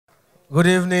Good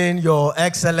evening, Your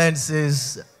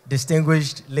Excellencies,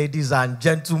 distinguished ladies and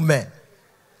gentlemen.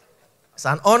 It's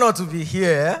an honor to be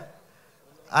here,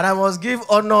 and I must give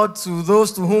honor to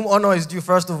those to whom honor is due,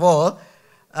 first of all.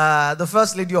 The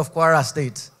First Lady of Kwara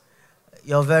State.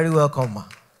 You're very welcome, ma.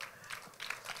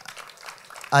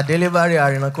 Adelebari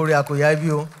Arinakori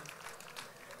Akoyaibio.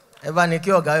 Eba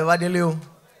Niki Oga Eba Deleo.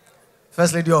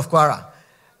 First Lady of Kwara.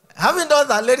 Having done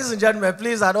that, ladies and gentlemen,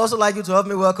 please, I'd also like you to help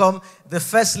me welcome the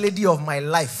First Lady of my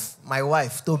life, my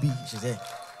wife, Toby. She's here.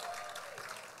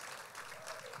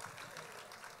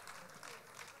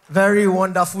 Very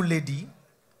wonderful lady.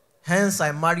 Hence,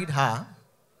 I married her.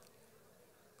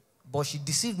 But she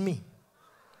deceived me.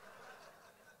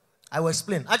 I will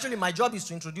explain. Actually, my job is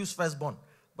to introduce firstborn.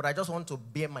 But I just want to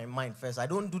bear my mind first. I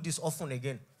don't do this often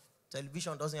again.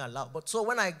 Television doesn't allow. But so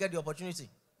when I get the opportunity.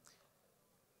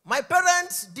 My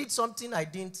parents did something I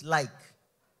didn't like.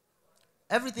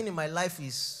 Everything in my life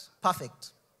is perfect.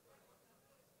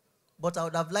 But I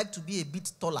would have liked to be a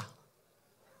bit taller.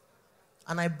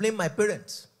 And I blame my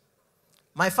parents.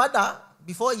 My father,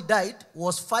 before he died,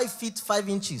 was 5 feet 5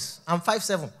 inches. I'm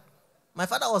 5'7". My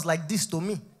father was like this to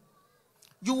me.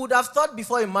 You would have thought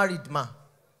before he married, ma,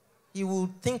 he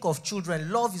would think of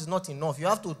children. Love is not enough. You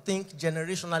have to think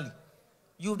generationally.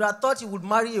 You would have thought he would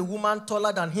marry a woman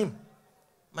taller than him.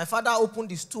 My father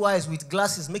opened his 2 eyes with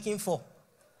glasses, making 4.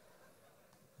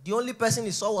 The only person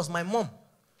he saw was my mom,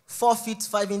 4 feet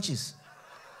 5 inches.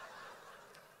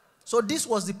 So this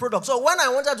was the product. So when I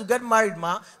wanted to get married,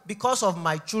 ma, because of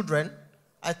my children,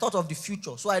 I thought of the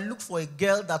future. So I looked for a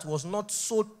girl that was not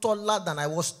so taller than I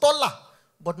was, taller,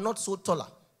 but not so taller.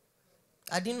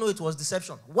 I didn't know it was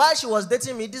deception. While she was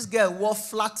dating me, this girl wore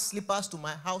flat slippers to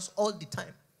my house all the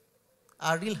time.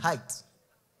 Her real height.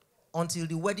 Until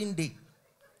the wedding day.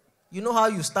 You know how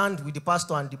you stand with the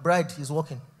pastor and the bride is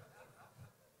walking?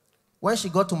 When she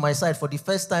got to my side for the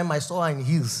first time, I saw her in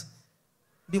heels.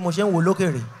 You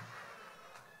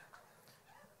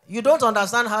don't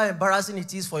understand how embarrassing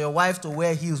it is for your wife to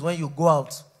wear heels when you go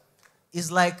out. It's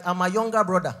like, I'm a younger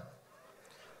brother.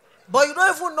 But you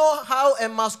don't even know how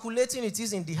emasculating it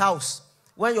is in the house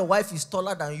when your wife is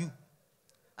taller than you.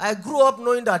 I grew up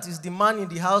knowing that it's the man in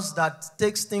the house that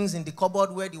takes things in the cupboard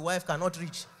where the wife cannot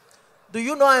reach. Do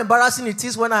you know how embarrassing it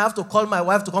is when I have to call my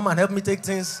wife to come and help me take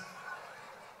things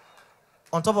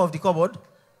on top of the cupboard?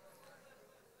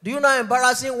 Do you know how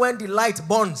embarrassing when the light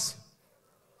burns?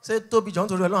 Say, Toby, John,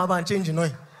 Toby, I don't have a change, you know.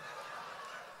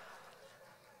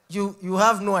 You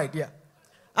have no idea.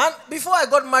 And before I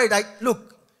got married,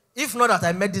 look, if not that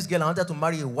I met this girl, I wanted to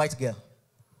marry a white girl.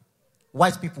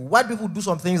 White people. White people do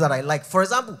some things that I like. For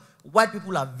example, white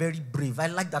people are very brave. I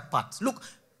like that part. Look,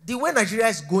 the way Nigeria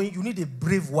is going, you need a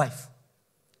brave wife.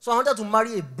 So I wanted to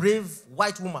marry a brave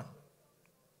white woman.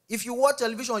 If you watch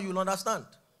television, you'll understand.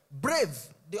 Brave.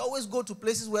 They always go to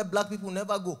places where black people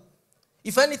never go.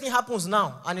 If anything happens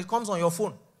now, and it comes on your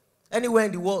phone, anywhere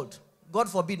in the world, God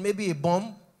forbid, maybe a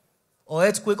bomb, or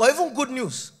earthquake, or even good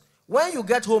news, when you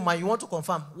get home and you want to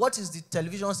confirm, what is the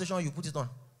television station you put it on?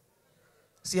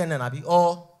 CNN, Abi,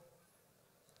 or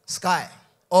Sky,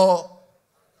 or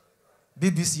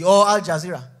BBC, or Al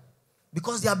Jazeera.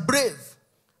 Because they are brave.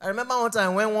 I remember one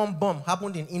time when one bomb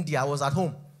happened in India, I was at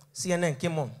home. CNN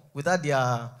came on without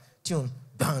their tune.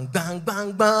 Bang, bang,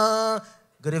 bang, bang.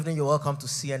 Good evening, you're welcome to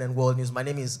CNN World News. My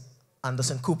name is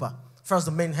Anderson Cooper. First,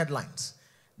 the main headlines.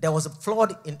 There was a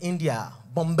flood in India,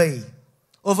 Bombay.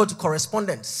 Over to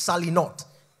correspondent Sally Knott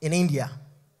in India.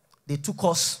 They took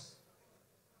us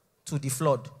to the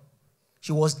flood.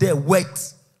 She was there,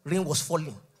 wet. Rain was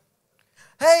falling.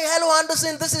 Hey, hello,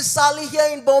 Anderson. This is Sally here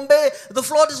in Bombay. The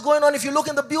flood is going on. If you look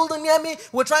in the building near me,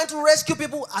 we're trying to rescue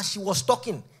people. As she was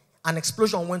talking, an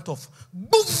explosion went off.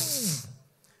 Boom!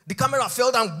 The camera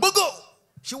fell down. Boogo!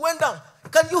 She went down.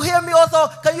 Can you hear me, Otho?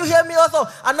 Can you hear me, Otho?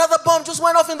 Another bomb just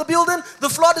went off in the building. The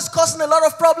flood is causing a lot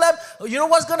of problem. You know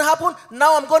what's going to happen?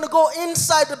 Now I'm going to go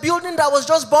inside the building that was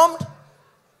just bombed.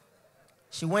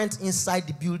 She went inside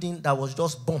the building that was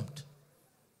just bombed.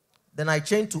 Then I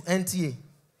changed to NTA.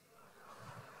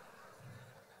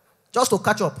 Just to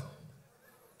catch up.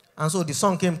 And so the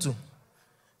song came to.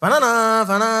 Fanana,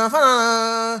 fana,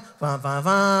 fana, fan, fan,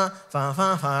 fan, fan,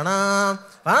 fan, fana,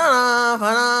 fana,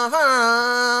 fana,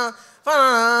 fana,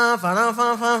 fana, fana,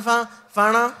 fana, fana,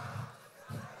 fana.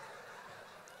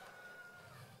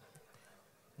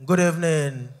 Good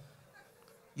evening.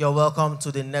 You're welcome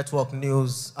to the Network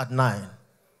News at 9.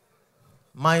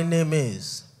 My name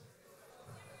is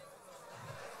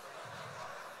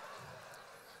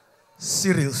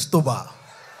Cyril Stoba.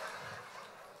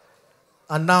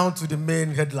 And now to the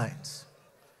main headlines.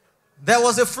 There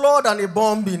was a flood and a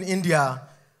bomb in India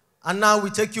And now we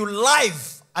take you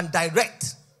live and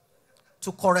direct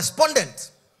to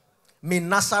correspondent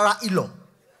Minasara Ilo,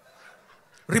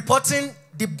 reporting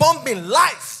the bombing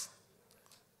live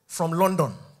from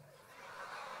London.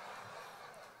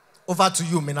 Over to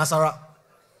you, Minasara.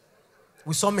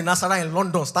 We saw Minasara in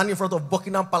London standing in front of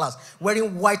Buckingham Palace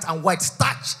wearing white and white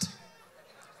starched.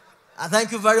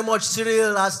 Thank you very much,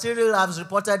 Cyril. As Cyril has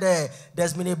reported,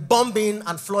 there's been a bombing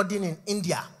and flooding in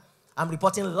India. I'm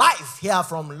reporting live here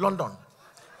from London.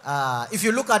 If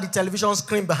you look at the television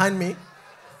screen behind me,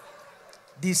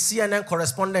 the CNN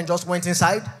correspondent just went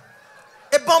inside.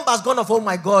 A bomb has gone off. Oh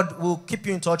my God, we'll keep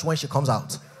you in touch when she comes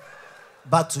out.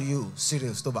 Back to you,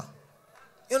 Cyril Stoba.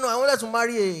 You know, I wanted to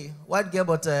marry a white girl,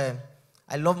 but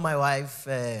I love my wife.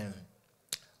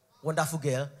 Wonderful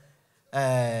girl.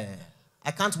 I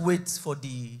can't wait for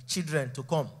the children to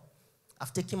come.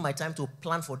 I've taken my time to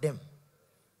plan for them.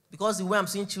 Because the way I'm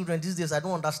seeing children these days, I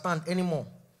don't understand anymore.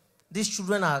 These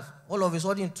children are all of a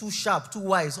sudden too sharp, too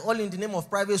wise, all in the name of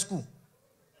private school.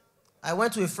 I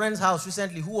went to a friend's house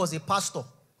recently who was a pastor.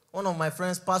 One of my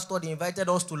friends, pastor, they invited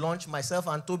us to lunch, myself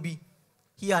and Toby,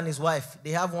 he and his wife.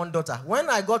 They have one daughter. When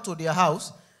I got to their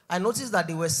house, I noticed that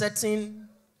they were setting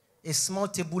a small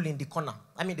table in the corner.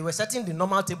 I mean, they were setting the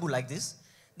normal table like this.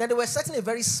 Then they were setting a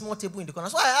very small table in the corner.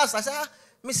 So I asked, I said,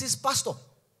 Mrs. Pastor,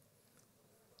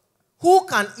 who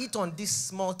can eat on this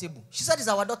small table? She said, it's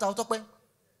our daughter, Otokwe.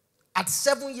 At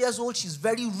 7 years old, she's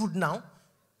very rude now.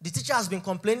 The teacher has been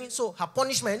complaining, so her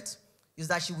punishment is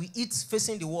that she will eat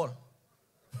facing the wall.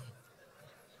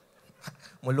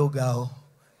 Mologa.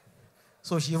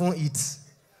 So she won't eat.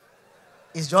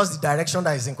 It's just the direction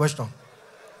that is in question.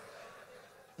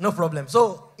 No problem.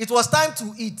 So it was time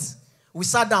to eat. We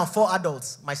sat down, 4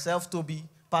 adults. Myself, Toby,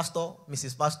 Pastor,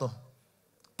 Mrs. Pastor.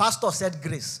 Pastor said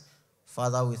grace.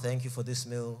 Father, we thank you for this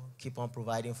meal. Keep on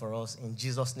providing for us in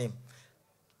Jesus' name.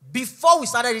 Before we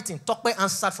started eating, Tokpe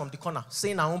answered from the corner,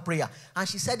 saying her own prayer. And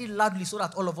she said it loudly so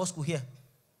that all of us could hear.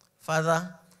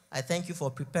 Father, I thank you for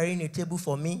preparing a table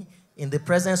for me in the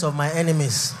presence of my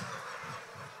enemies.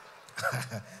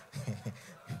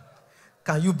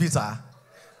 Can you beat her?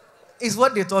 It's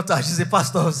what they taught her. She's a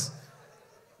pastor's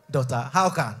daughter. How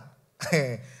can?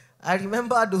 I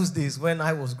remember those days when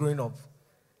I was growing up.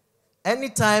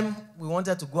 Anytime we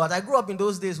wanted to go out, I grew up in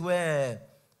those days where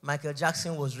Michael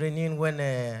Jackson was reigning, when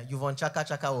Yvonne Chaka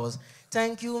Chaka was,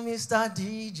 thank you, Mr.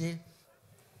 DJ.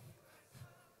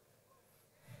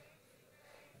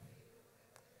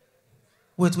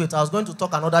 Wait, I was going to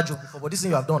talk another joke before, but this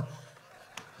thing you have done.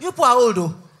 You people are old,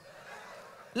 though.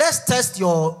 Let's test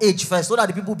your age first so that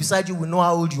the people beside you will know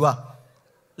how old you are.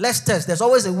 Let's test. There's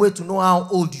always a way to know how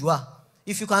old you are.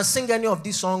 If you can sing any of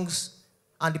these songs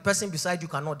and the person beside you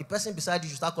cannot, the person beside you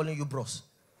should start calling you bros.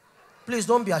 Please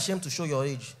don't be ashamed to show your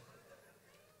age.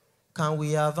 Can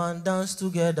we have a dance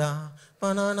together?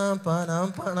 Panam,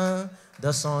 panam, panam.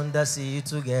 The sun, the sea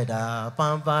together.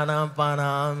 Pam, panam,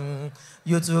 panam.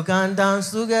 You two can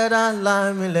dance together.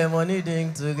 Lime, lemon,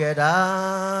 drink together.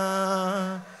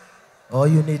 All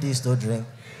you need is to drink.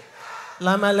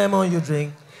 Lime, lemon, you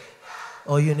drink.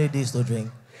 All you need is to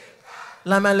drink.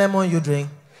 Lime, lemon, you drink.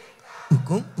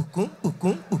 Ukum, ukum,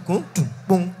 ukum, ukum,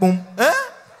 boom, boom. Eh?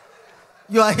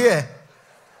 You are here.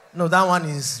 No, that one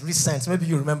is recent. Maybe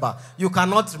you remember. You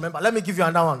cannot remember. Let me give you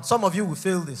another one. Some of you will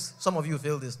fail this. Some of you will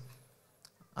fail this.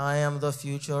 I am the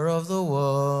future of the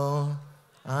world.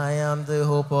 I am the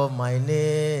hope of my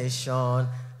nation.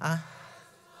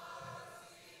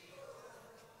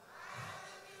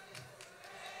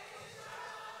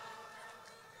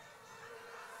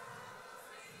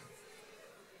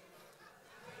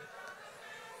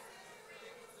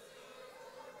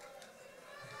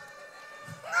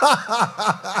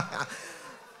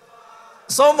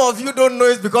 Some of you don't know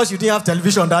it because you didn't have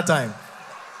television that time.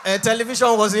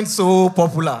 Television wasn't so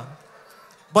popular.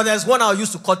 But there's one I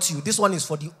used to cut to you. This one is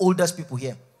for the oldest people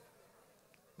here.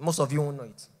 Most of you won't know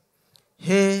it.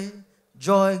 Hey,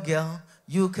 joy girl,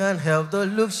 you can't help the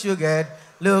looks you get.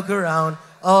 Look around,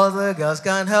 all the girls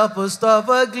can't help but stop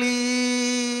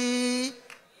ugly.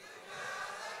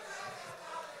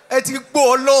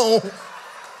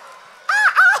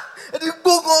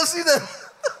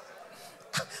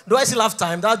 Do I still have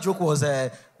time? That joke was,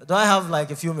 do I have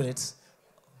like a few minutes?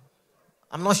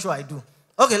 I'm not sure I do.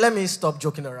 Okay, let me stop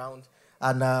joking around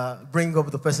and bring up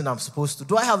the person I'm supposed to.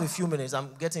 Do I have a few minutes?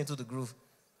 I'm getting into the groove.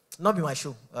 Not be my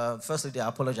show. Firstly, I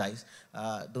apologize.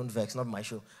 Don't vex, not my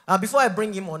show. Before I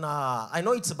bring him on, I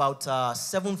know it's about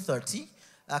 7:30.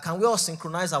 Can we all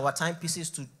synchronize our timepieces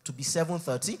to be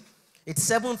 7:30? It's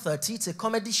 7:30. It's a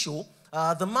comedy show.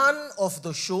 The man of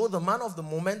the show, the man of the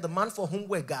moment, the man for whom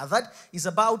we're gathered, is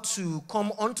about to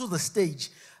come onto the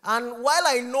stage. And while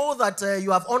I know that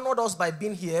you have honored us by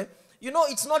being here, you know,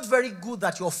 it's not very good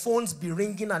that your phones be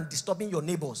ringing and disturbing your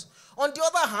neighbors. On the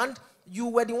other hand, you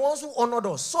were the ones who honored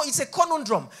us. So it's a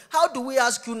conundrum. How do we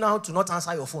ask you now to not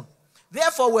answer your phone?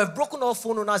 Therefore, we have broken all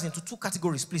phone owners into two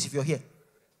categories, please, if you're here.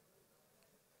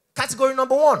 Category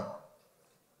number one,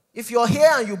 if you're here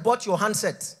and you bought your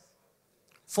handset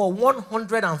for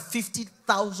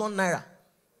 150,000 naira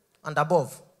and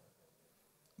above,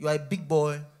 you are a big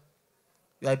boy,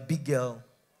 you are a big girl,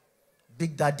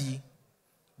 big daddy,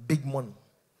 big money.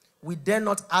 We dare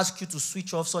not ask you to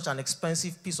switch off such an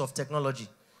expensive piece of technology.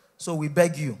 So we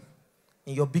beg you,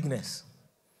 in your bigness,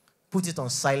 put it on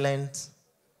silent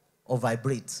or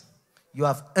vibrate. You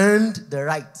have earned the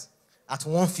right at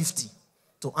 150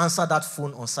 to answer that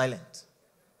phone on silent.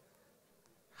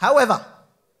 However,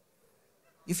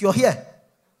 if you're here,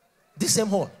 this same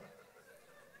hall,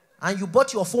 and you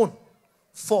bought your phone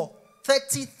for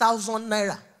 30,000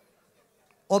 naira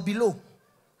or below,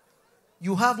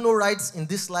 you have no rights in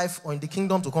this life or in the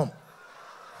kingdom to come.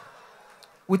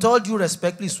 With all due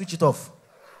respect, please switch it off.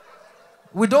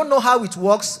 We don't know how it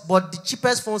works, but the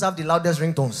cheapest phones have the loudest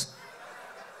ringtones.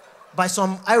 By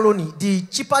some irony, the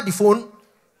cheaper the phone,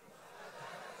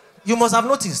 you must have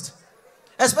noticed.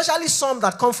 Especially some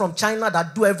that come from China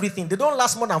that do everything. They don't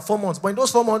last more than 4 months. But in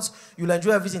those 4 months, you'll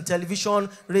enjoy everything. Television,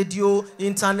 radio,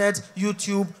 internet,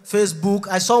 YouTube, Facebook.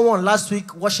 I saw one last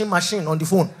week, washing machine on the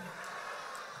phone.